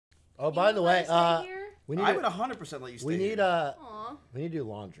Oh, by the way, we need. I would 100% let you stay. We need here. We need to do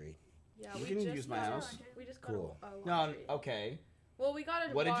laundry. Yeah, you can use my house. We just got cool. No, okay. Well, we got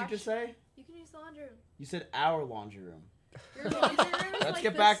to. What did you just say? You can use the laundry room. You said our laundry room. Your laundry room. Let's like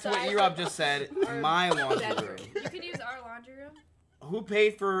get back to what size Erob of just said. our My laundry bedroom. room. You can use our laundry room. Who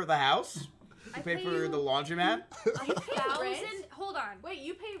paid for the house? Who I paid pay for you the laundromat? $1,000. Hold on. Wait,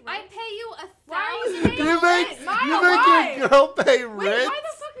 you pay rent? I pay you Why are you $1,000. paying You rent? Maya, make why? your girl pay Wait, rent? why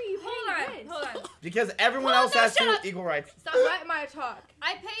the fuck are you paying rent? Hold on. Because everyone else has equal rights. Stop Let Maya talk.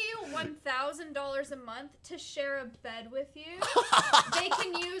 I pay you $1,000 a month to share a bed with you. They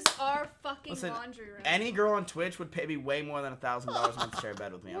can use our fucking Listen, laundry room. any girl on Twitch would pay me way more than $1,000 a month to share a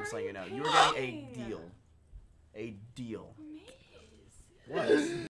bed with me. I'm just letting you know. You were getting a deal. A deal. What?